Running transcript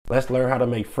Let's learn how to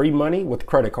make free money with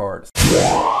credit cards.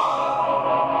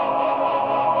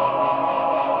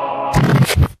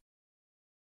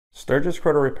 Sturgis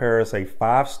Credit Repair is a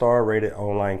 5-star rated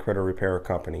online credit repair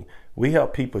company. We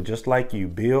help people just like you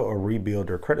build or rebuild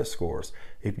their credit scores.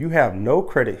 If you have no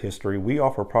credit history, we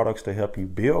offer products to help you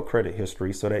build credit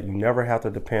history so that you never have to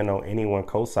depend on anyone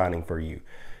co-signing for you.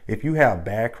 If you have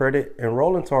bad credit,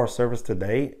 enroll into our service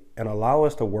today and allow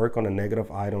us to work on the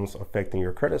negative items affecting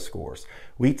your credit scores.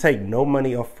 We take no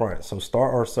money up front, so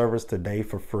start our service today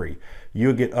for free.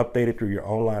 You'll get updated through your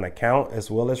online account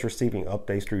as well as receiving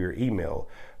updates through your email.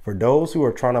 For those who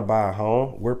are trying to buy a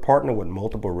home, we're partnered with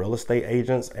multiple real estate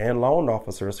agents and loan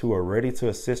officers who are ready to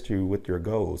assist you with your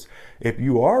goals. If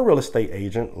you are a real estate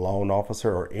agent, loan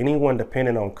officer, or anyone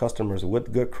dependent on customers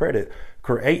with good credit,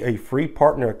 create a free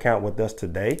partner account with us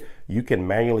today. You can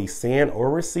manually send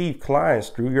or receive clients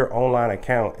through your online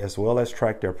account as well as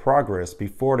track their progress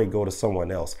before they go to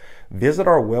someone else. Visit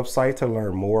our website to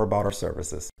learn more about our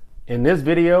services. In this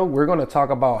video, we're going to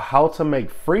talk about how to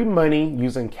make free money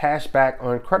using cash back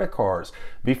on credit cards.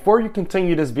 Before you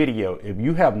continue this video, if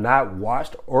you have not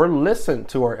watched or listened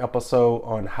to our episode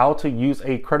on how to use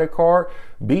a credit card,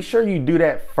 be sure you do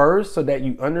that first so that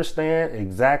you understand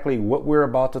exactly what we're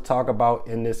about to talk about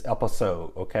in this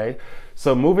episode, okay?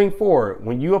 So moving forward,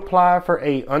 when you apply for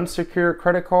a unsecured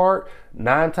credit card,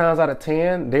 9 times out of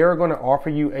 10, they are going to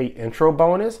offer you a intro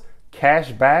bonus,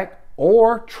 cash back,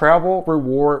 or travel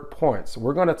reward points.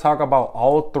 We're going to talk about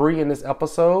all three in this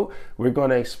episode. We're going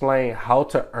to explain how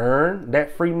to earn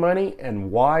that free money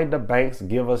and why the banks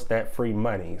give us that free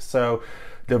money. So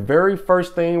the very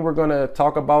first thing we're going to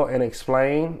talk about and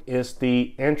explain is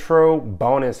the intro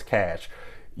bonus cash.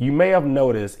 You may have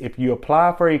noticed if you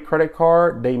apply for a credit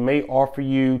card, they may offer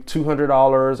you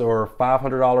 $200 or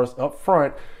 $500 up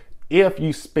front if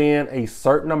you spend a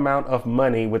certain amount of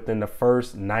money within the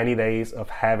first 90 days of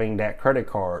having that credit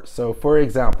card. So for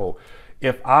example,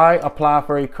 if I apply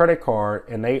for a credit card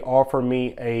and they offer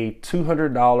me a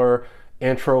 $200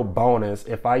 intro bonus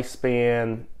if I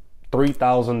spend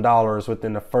 $3,000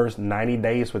 within the first 90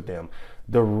 days with them,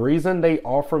 the reason they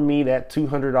offer me that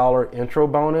 $200 intro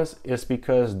bonus is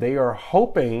because they are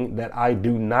hoping that I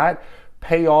do not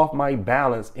pay off my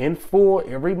balance in full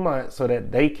every month so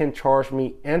that they can charge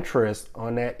me interest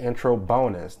on that intro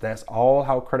bonus. That's all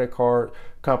how credit card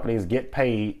companies get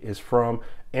paid, is from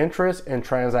interest and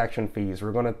transaction fees.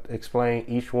 We're going to explain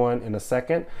each one in a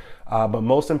second. But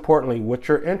most importantly, with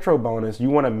your intro bonus, you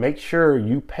want to make sure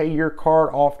you pay your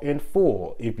card off in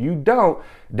full. If you don't,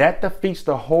 that defeats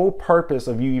the whole purpose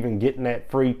of you even getting that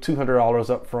free $200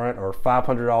 up front or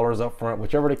 $500 up front,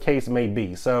 whichever the case may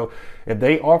be. So if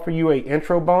they offer you an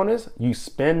intro bonus, you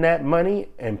spend that money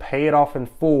and pay it off in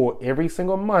full every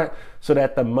single month so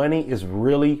that the money is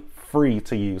really free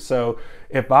to you. So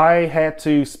if I had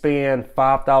to spend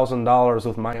 $5,000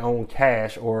 with my own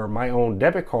cash or my own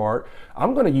debit card,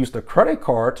 I'm going to use the credit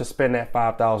card to spend that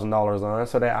 $5,000 on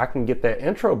so that I can get that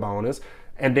intro bonus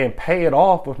and then pay it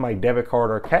off with my debit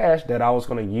card or cash that I was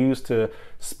going to use to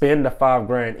spend the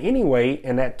 $5,000 anyway.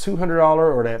 And that $200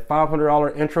 or that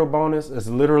 $500 intro bonus is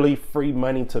literally free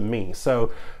money to me.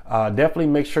 So definitely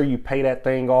make sure you pay that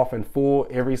thing off in full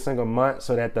every single month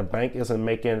so that the bank isn't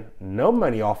making no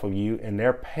money off of you and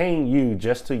they're paying you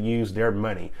just to use their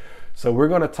money. So we're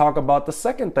going to talk about the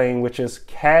second thing, which is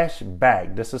cash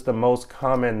back. This is the most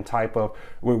common type of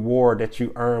reward that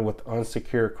you earn with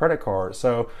unsecured credit cards.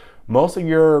 So most of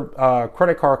your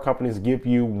credit card companies give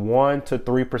you 1 to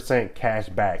 3% cash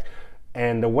back.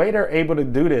 And the way they're able to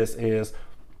do this is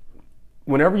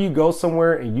whenever you go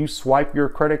somewhere and you swipe your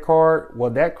credit card,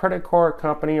 well, that credit card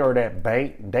company or that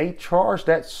bank, they charge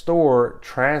that store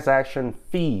transaction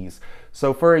fees.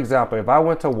 So for example, if I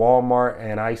went to Walmart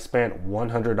and I spent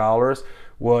 $100,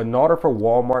 well, in order for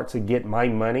Walmart to get my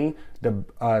money,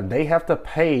 they have to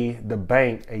pay the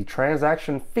bank a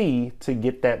transaction fee to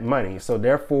get that money. So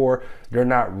therefore, they're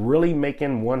not really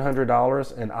making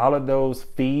 $100. And all of those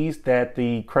fees that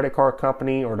the credit card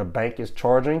company or the bank is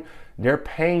charging, they're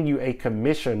paying you a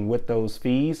commission with those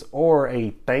fees or a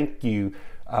thank you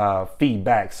fee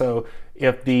back. So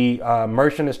if the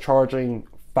merchant is charging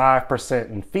 5%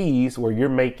 in fees where you're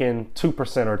making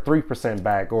 2% or 3%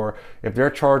 back, or if they're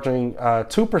charging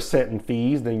 2% in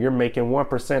fees, then you're making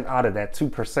 1% out of that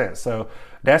 2%. So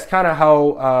that's kind of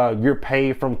how you're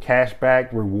paid from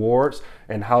cashback rewards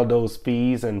and how those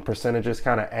fees and percentages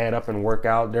kind of add up and work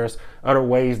out. There's other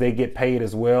ways they get paid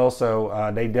as well.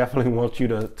 So they definitely want you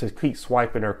to keep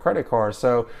swiping their credit card.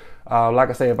 So like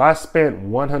I say, if I spent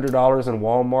 $100 in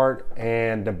Walmart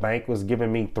and the bank was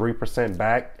giving me 3%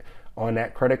 back on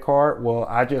that credit card. Well,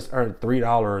 I just earned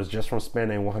 $3 just from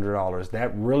spending $100.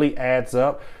 That really adds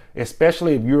up,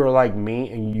 especially if you're like me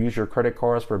and you use your credit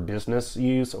cards for business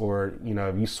use, or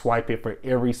if you swipe it for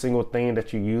every single thing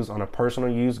that you use on a personal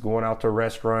use, going out to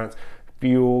restaurants,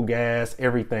 fuel, gas,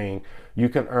 everything. You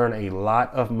can earn a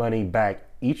lot of money back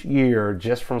each year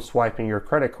just from swiping your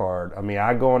credit card. I mean,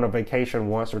 I go on a vacation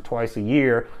once or twice a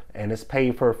year and it's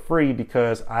paid for free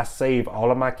because I save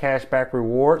all of my cash back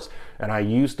rewards and I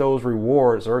use those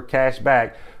rewards or cash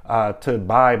back to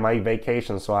buy my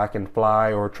vacation so I can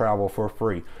fly or travel for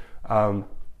free.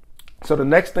 So the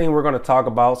next thing we're going to talk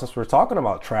about, since we're talking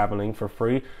about traveling for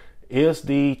free, is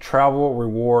the travel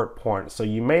reward points. So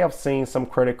you may have seen some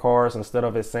credit cards, instead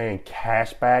of it saying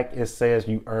cash back, it says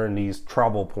you earn these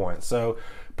travel points. So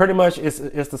pretty much it's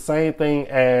the same thing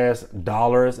as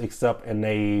dollars, except in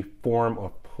a form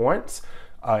of points.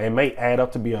 It may add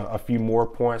up to be a few more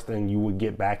points than you would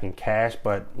get back in cash,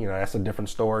 but that's a different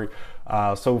story.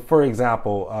 So for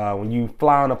example, when you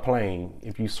fly on a plane,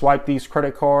 if you swipe these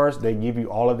credit cards, they give you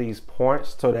all of these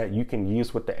points so that you can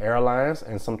use with the airlines,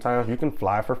 and sometimes you can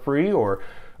fly for free, or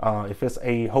if it's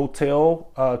a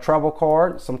hotel travel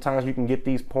card, sometimes you can get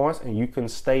these points and you can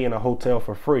stay in a hotel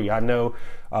for free. I know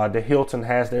the Hilton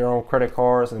has their own credit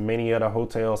cards, and many other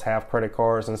hotels have credit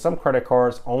cards, and some credit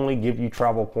cards only give you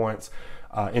travel points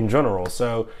in general.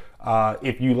 So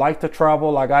if you like to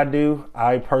travel like I do,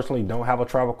 I personally don't have a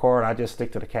travel card. I just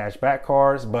stick to the cash back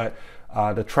cards, but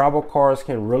the travel cards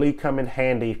can really come in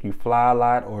handy if you fly a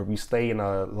lot or if you stay in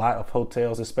a lot of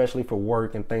hotels, especially for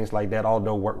work and things like that,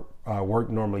 although work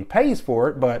normally pays for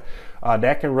it, but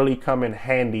that can really come in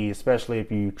handy, especially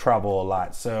if you travel a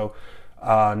lot. So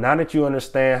now that you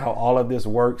understand how all of this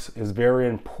works, it's very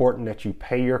important that you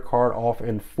pay your card off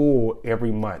in full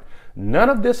every month. None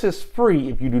of this is free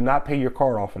if you do not pay your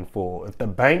card off in full. If the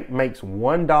bank makes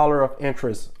 $1 of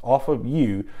interest off of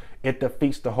you, it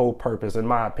defeats the whole purpose, in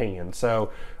my opinion.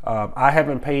 So I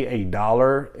haven't paid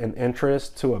 $1 in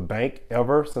interest to a bank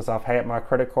ever since I've had my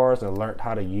credit cards and learned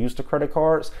how to use the credit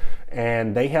cards.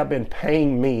 And they have been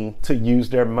paying me to use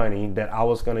their money that I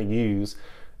was going to use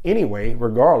anyway,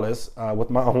 regardless, with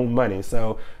my own money.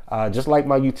 So just like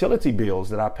my utility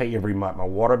bills that I pay every month, my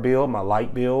water bill, my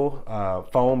light bill,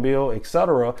 phone bill,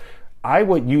 etc., I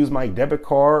would use my debit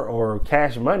card or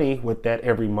cash money with that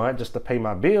every month just to pay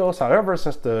my bills. However,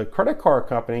 since the credit card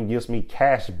company gives me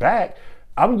cash back,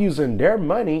 I'm using their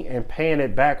money and paying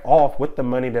it back off with the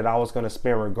money that I was going to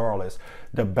spend regardless.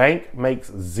 The bank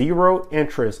makes zero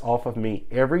interest off of me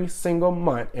every single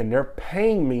month, and they're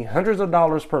paying me hundreds of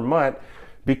dollars per month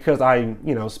because I,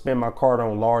 spend my card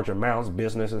on large amounts,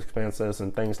 business expenses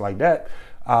and things like that.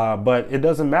 But it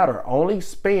doesn't matter. Only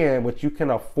spend what you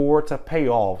can afford to pay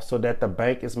off, so that the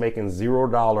bank is making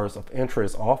 $0 of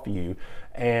interest off you,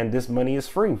 and this money is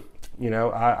free.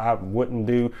 I wouldn't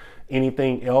do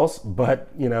anything else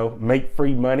but, make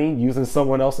free money using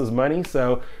someone else's money.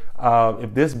 So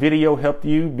if this video helped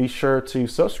you, be sure to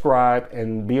subscribe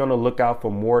and be on the lookout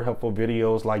for more helpful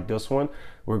videos like this one.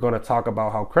 We're going to talk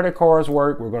about how credit cards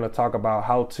work. We're going to talk about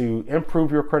how to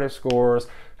improve your credit scores,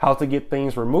 how to get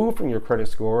things removed from your credit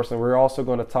scores. And we're also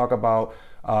going to talk about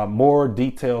more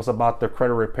details about the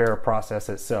credit repair process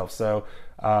itself. So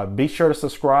be sure to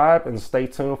subscribe and stay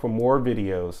tuned for more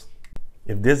videos.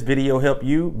 If this video helped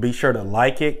you, be sure to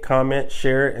like it, comment,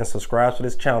 share it, and subscribe to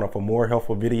this channel for more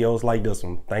helpful videos like this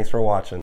one. Thanks for watching.